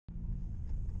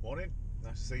Morning,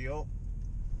 nice to see you all.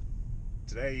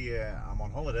 Today I'm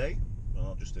on holiday. Well,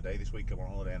 not just today, this week I'm on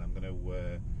holiday and I'm going to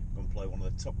go and play one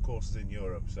of the top courses in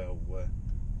Europe, so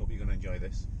hope you're going to enjoy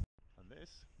this. And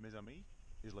this, mes amis,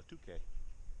 is Le Touquet.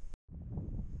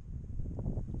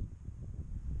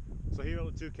 So here at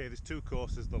Le Touquet there's two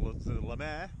courses, the La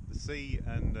Mer, the sea,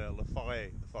 and La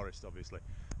Forêt, the forest obviously.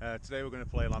 Today we're going to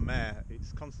play La Mer.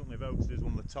 It's constantly voted as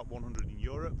one of the top 100 in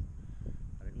Europe,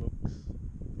 and it looks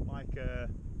like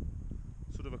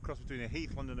sort of a cross between a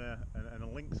heathland and a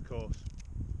links course.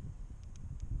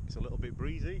 It's a little bit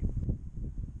breezy,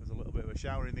 there's a little bit of a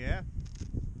shower in the air,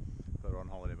 but we're on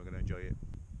holiday, we're going to enjoy it.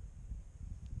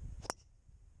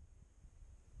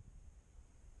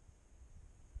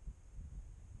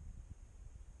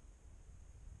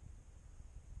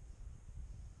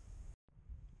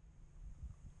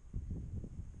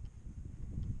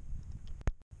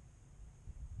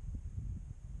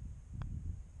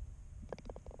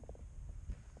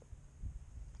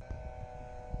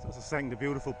 So as I sang the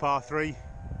beautiful par 3,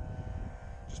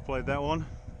 just played that one,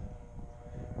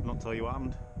 I'll not tell you what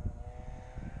happened,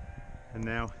 and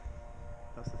now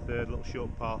that's the third little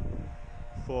short par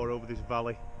 4 over this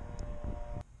valley.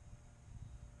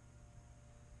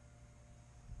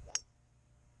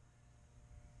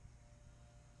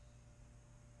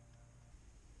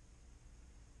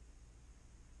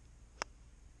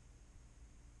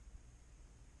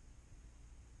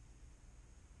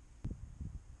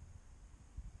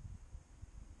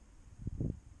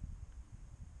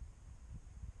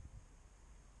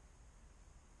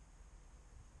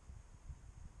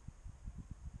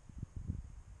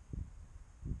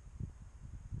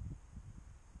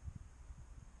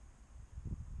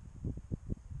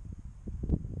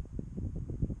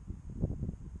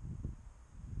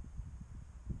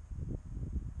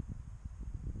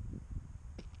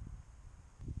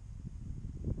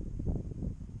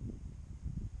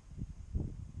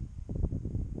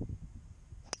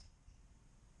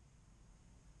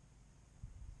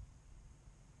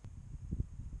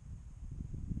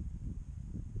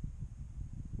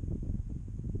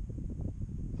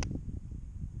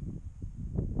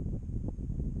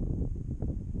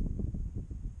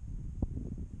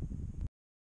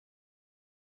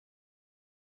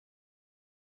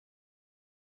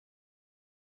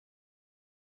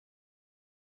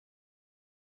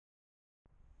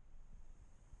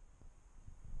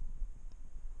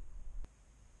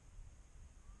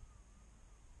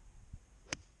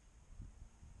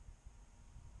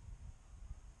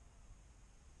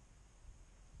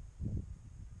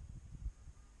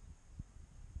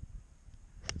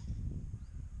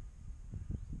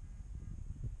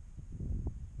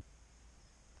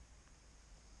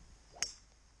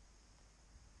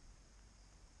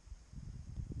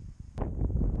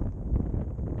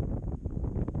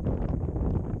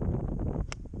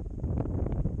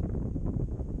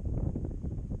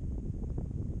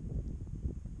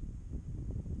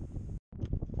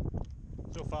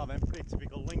 So far then, pretty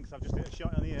typical links. I've just hit a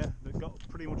shot in the air that got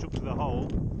pretty much up to the hole.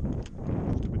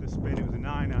 Just a bit of spin, it was a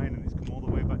 9-iron and it's come all the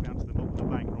way back down to the bottom of the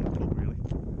bank, wrong club really.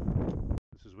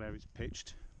 This is where it's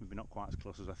pitched, maybe not quite as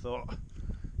close as I thought.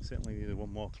 Certainly needed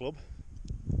one more club.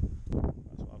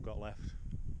 That's what I've got left,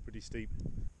 pretty steep.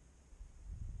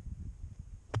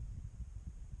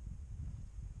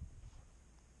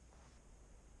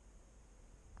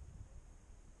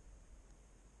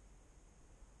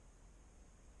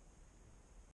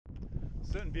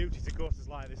 Certain beauty to courses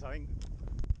like this, I think.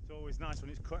 It's always nice when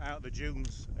it's cut out of the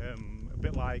dunes, a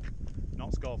bit like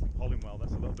Knotsgall from Hollingwell.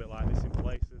 That's a little bit like this in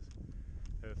places.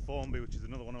 Formby, which is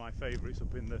another one of my favourites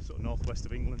up in the sort of northwest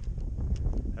of England.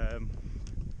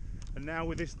 And now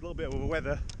with this little bit of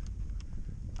weather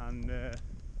and a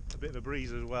bit of a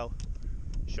breeze as well,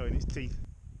 showing its teeth.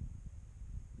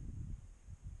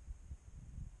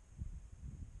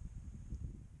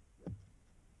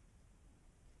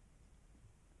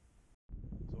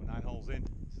 So 9 holes in,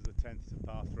 this is the 10th, it's a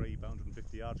par 3, about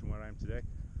 150 yards from where I am today.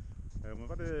 We've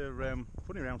had a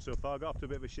funny round so far, got off to a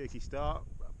bit of a shaky start,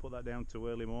 I put that down to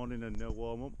early morning and no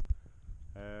warm up.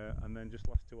 And then just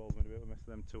last 2 holes made a bit of a mess of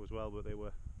them too as well, but they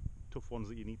were tough ones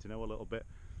that you need to know a little bit.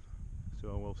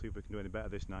 So we'll see if we can do any better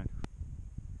this 9.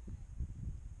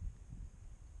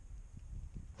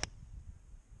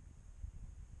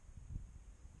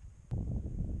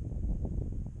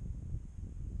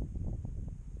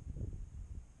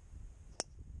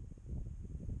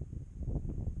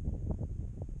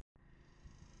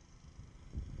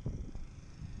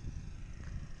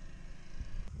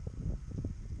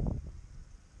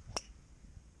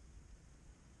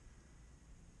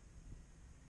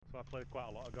 So I played quite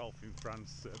a lot of golf in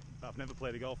France. I've never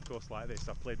played a golf course like this.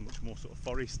 I've played much more sort of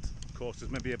forest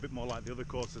courses, maybe a bit more like the other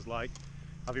courses, like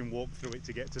having walked through it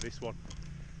to get to this one.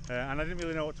 And I didn't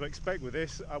really know what to expect with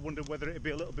this. I wondered whether it'd be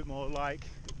a little bit more like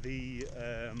the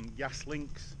Yas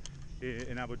Links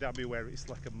in Abu Dhabi, where it's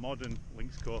like a modern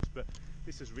links course, but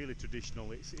this is really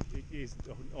traditional. It is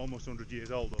almost 100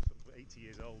 years old, or sort of 80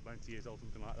 years old, 90 years old,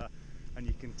 something like that. And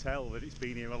you can tell that it's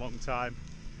been here a long time,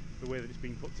 the way that it's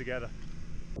been put together.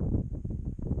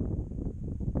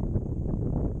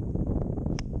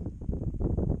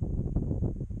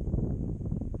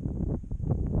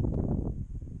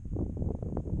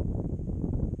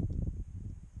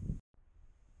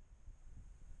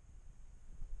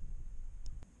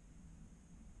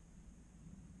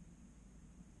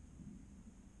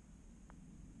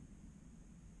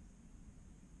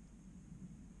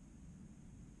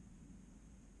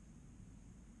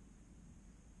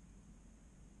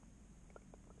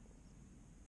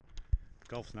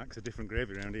 Golf snacks are different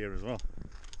gravy around here as well.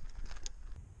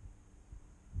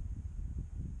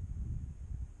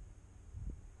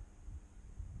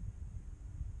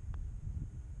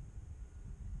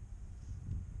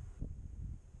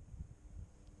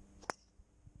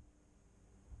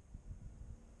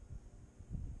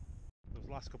 Those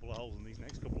last couple of holes and these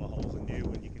next couple of holes are new,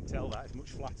 and you can tell that it's much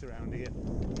flatter around here.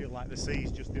 I feel like the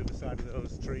sea's just the other side of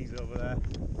those trees over there.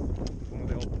 There's one of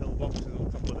the old pillboxes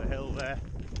on top of the hill there.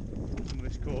 Some of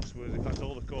this course was, in fact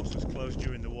all the course was closed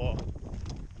during the war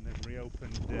and then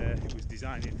reopened. It was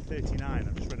designed in 39.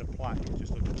 I just read a plaque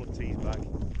just a couple of tees back.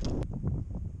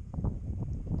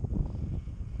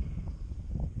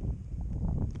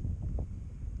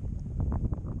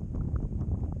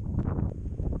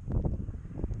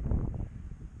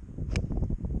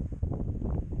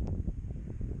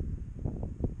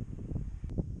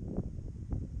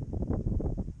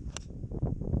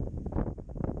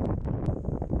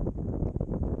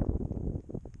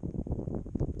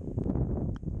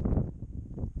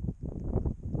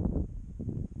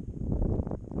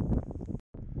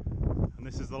 And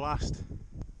this is the last.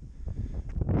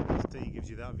 This tee gives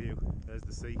you that view. There's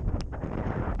the sea.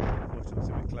 Unfortunately it's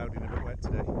a bit cloudy and a bit wet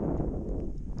today.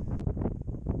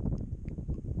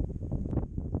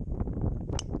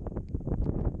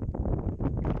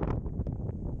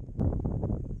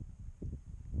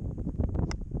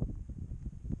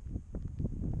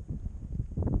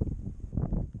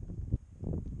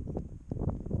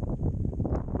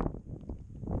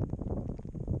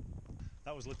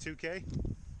 That was Touquet.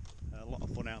 A lot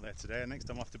of fun out there today, and next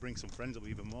time I'll have to bring some friends. It'll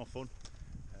be even more fun,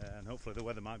 and hopefully the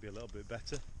weather might be a little bit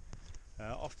better.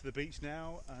 Off to the beach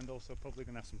now, and also probably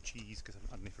going to have some cheese because I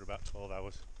haven't had any for about 12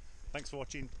 hours. Thanks for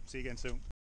watching, see you again soon.